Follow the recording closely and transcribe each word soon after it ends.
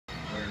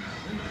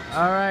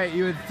Alright,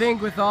 you would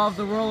think with all of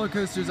the roller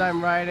coasters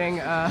I'm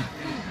riding,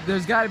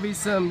 there's got to be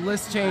some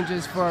list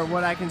changes for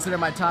what I consider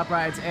my top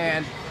rides,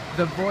 and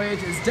the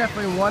Voyage is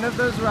definitely one of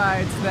those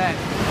rides that,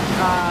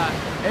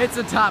 it's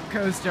a top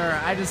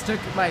coaster. I just took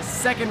my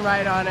second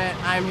ride on it.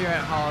 I'm here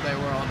at Holiday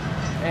World,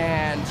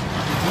 and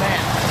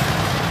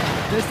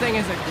man, this thing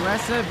is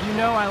aggressive. You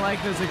know I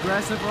like those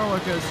aggressive roller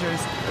coasters.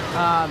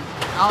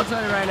 I'll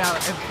tell you right now,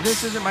 if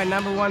this isn't my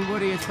 #1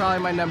 Woody, it's probably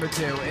my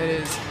 #2. It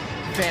is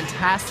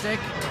fantastic.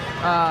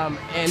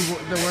 In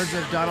the words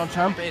of Donald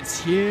Trump,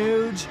 it's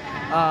huge,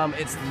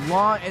 it's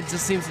long, it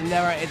just seems to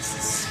never,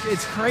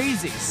 it's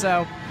crazy.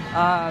 So,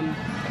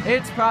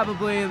 it's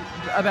probably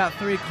about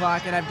 3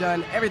 o'clock and I've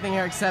done everything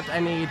here except I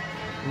need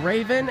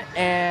Raven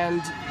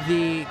and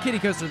the kiddie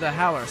coaster, the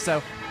Howler.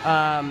 So,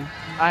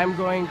 I'm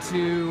going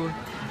to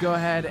go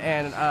ahead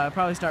and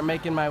probably start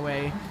making my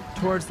way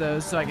towards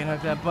those so I can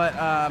hook that. But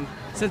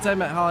since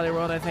I'm at Holiday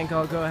World, I think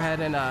I'll go ahead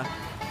and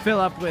fill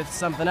up with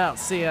something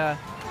else. See,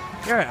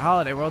 here at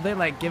Holiday World, they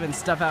like giving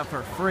stuff out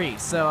for free.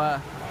 So,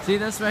 see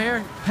this right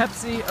here?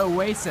 Pepsi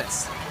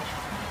Oasis.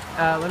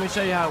 Let me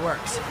show you how it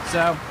works.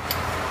 So,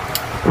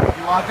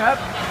 you walk up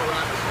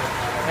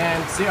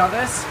and see all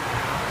this?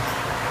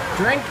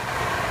 Drink.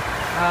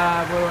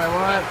 What do I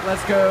want?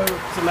 Let's go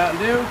to Mountain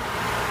Dew.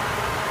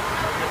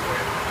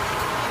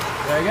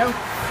 There you go.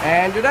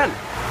 And you're done.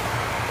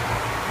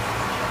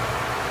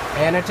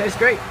 And it tastes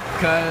great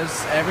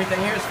because everything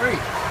here is free.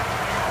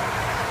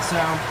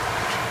 So,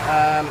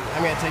 I'm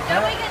going to take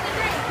that.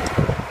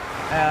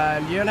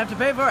 You don't have to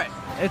pay for it.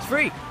 It's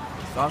free.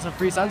 It's also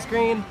free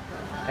sunscreen.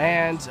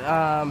 And,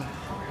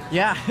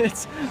 yeah,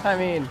 I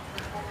mean,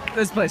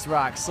 this place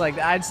rocks. Like,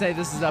 I'd say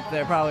this is up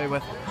there probably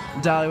with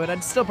Dollywood.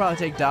 I'd still probably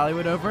take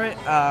Dollywood over it.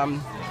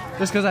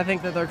 Just because I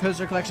think that their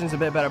coaster collection is a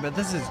bit better. But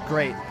this is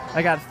great.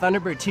 I got a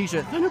Thunderbird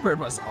t-shirt. Thunderbird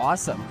was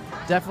awesome.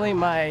 Definitely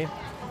my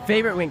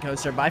favorite wing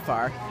coaster by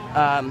far.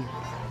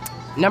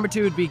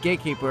 #2 would be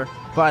Gatekeeper.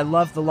 But I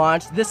love the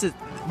launch. This is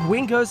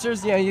wing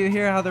coasters, you know, you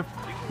hear how they're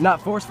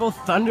not forceful.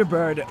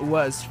 Thunderbird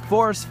was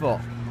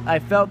forceful. I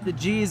felt the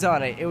G's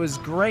on it. It was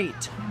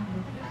great.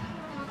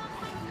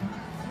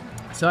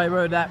 So I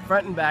rode that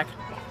front and back.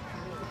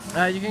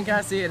 You can kind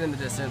of see it in the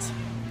distance.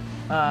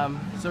 So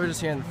we're just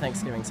here in the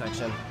Thanksgiving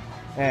section.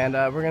 And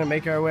we're going to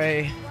make our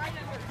way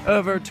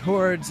over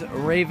towards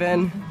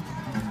Raven.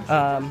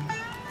 And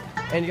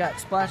you got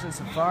Splashin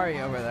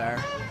Safari over there,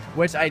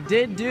 which I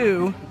did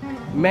do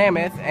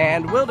Mammoth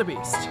and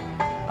Wildebeest.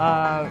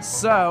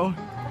 So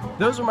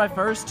those were my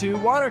first 2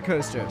 water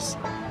coasters,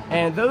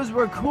 and those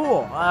were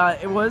cool.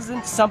 It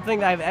wasn't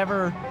something I've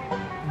ever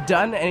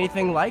done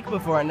anything like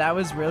before, and that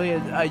was really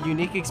a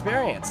unique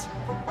experience.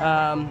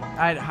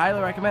 I'd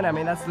highly recommend it. I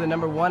mean, that's the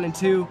 #1 and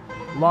 2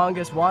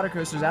 longest water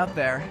coasters out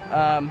there,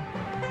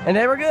 and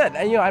they were good.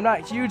 And you know, I'm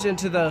not huge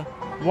into the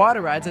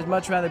water rides. I'd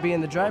much rather be in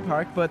the dry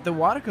park, but the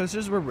water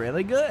coasters were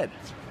really good.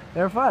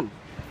 They were fun.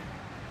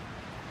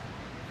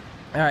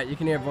 Alright, you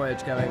can hear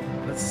Voyage coming.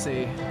 Let's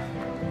see.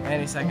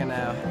 Any second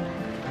now.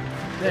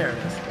 There it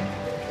is.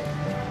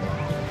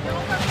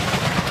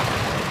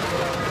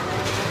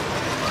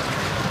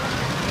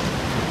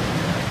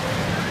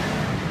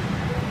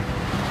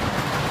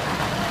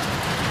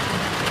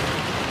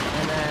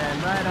 And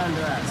then right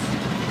under us.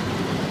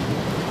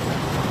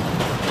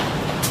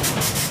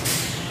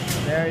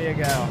 There you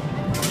go.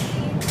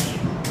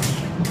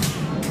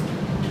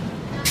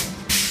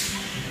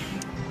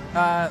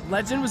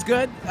 Legend was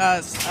good.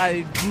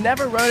 I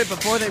never rode it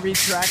before they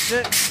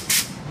retracted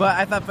it, but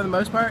I thought for the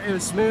most part it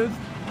was smooth,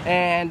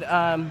 and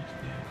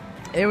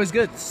it was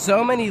good.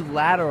 So many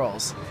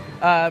laterals,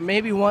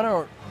 maybe 1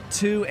 or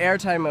 2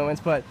 airtime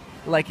moments, but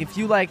like if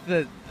you like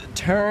the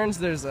turns,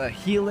 there's a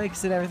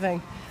helix and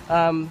everything.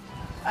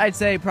 I'd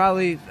say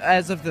probably,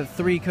 as of the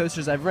 3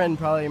 coasters I've ridden,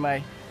 probably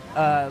my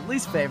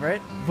least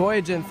favorite.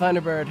 Voyage and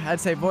Thunderbird. I'd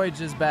say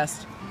Voyage is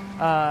best.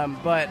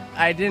 But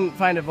I didn't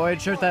find a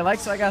Voyage shirt that I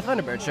liked, so I got a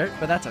Thunderbird shirt,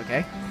 but that's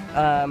okay.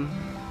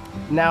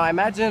 Now I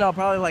imagine I'll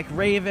probably like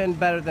Raven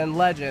better than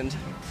Legend,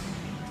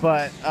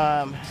 but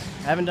I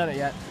haven't done it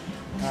yet.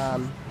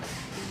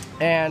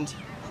 And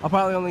I'll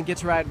probably only get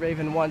to ride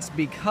Raven once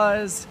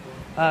because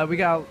we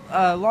got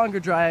a longer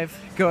drive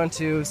going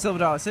to Silver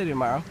Dollar City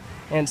tomorrow,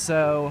 and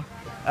so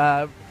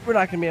we're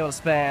not going to be able to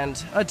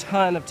spend a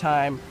ton of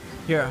time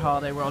here at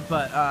Holiday World,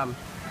 but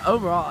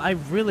overall, I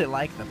really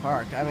like the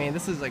park. I mean,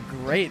 this is a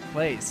great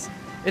place.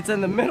 It's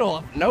in the middle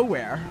of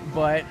nowhere,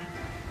 but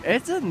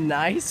it's a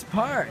nice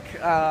park.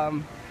 I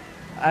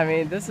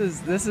mean, this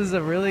is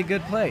a really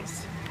good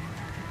place.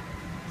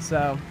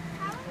 So,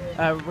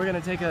 we're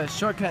gonna take a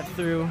shortcut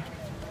through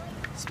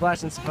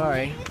Splashin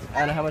Safari. I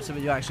don't know how much of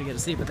it you actually get to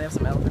see, but they have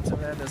some elephants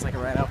over there. There's like a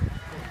rhino.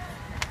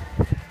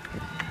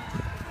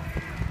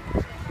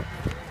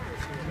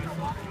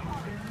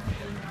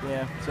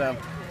 Yeah. So.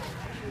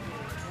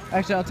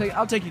 Actually,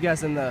 I'll take you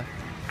guys in the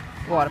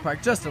water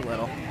park just a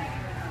little.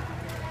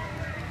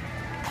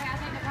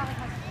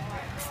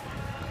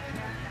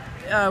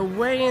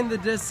 Way in the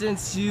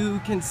distance, you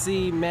can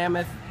see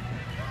Mammoth.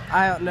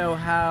 I don't know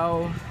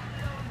how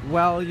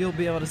well you'll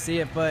be able to see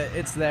it, but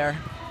it's there.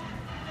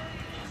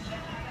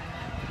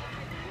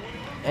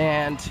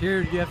 And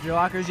here you have your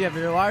lockers. You have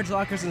your large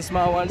lockers and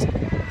small ones.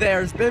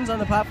 There's bins on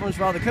the platforms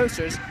for all the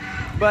coasters,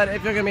 but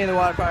if you're gonna be in the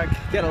water park,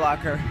 get a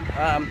locker.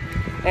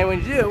 And when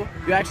you do,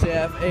 you actually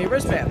have a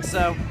wristband.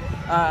 So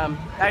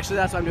actually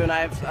that's what I'm doing.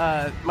 I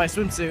have my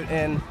swimsuit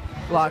in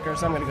locker,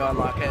 so I'm gonna go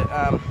unlock it.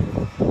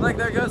 Like,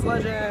 there goes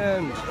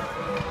Legend.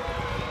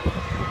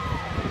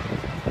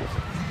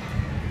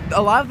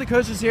 A lot of the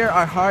coasters here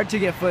are hard to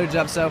get footage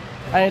of, so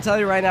I'm gonna tell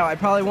you right now, I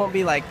probably won't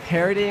be like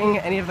parodying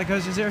any of the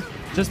coasters here,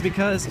 just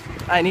because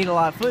I need a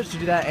lot of footage to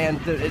do that, and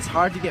it's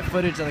hard to get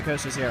footage of the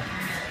coasters here.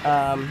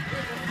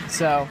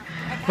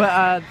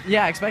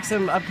 Yeah, expect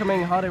some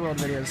upcoming Holiday World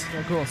videos.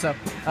 They're cool. So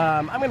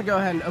I'm gonna go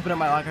ahead and open up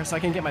my locker so I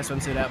can get my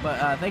swimsuit out.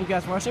 But thank you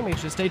guys for watching. Make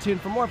sure to stay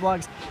tuned for more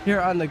vlogs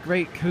here on the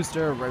Great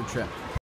Coaster Road Trip.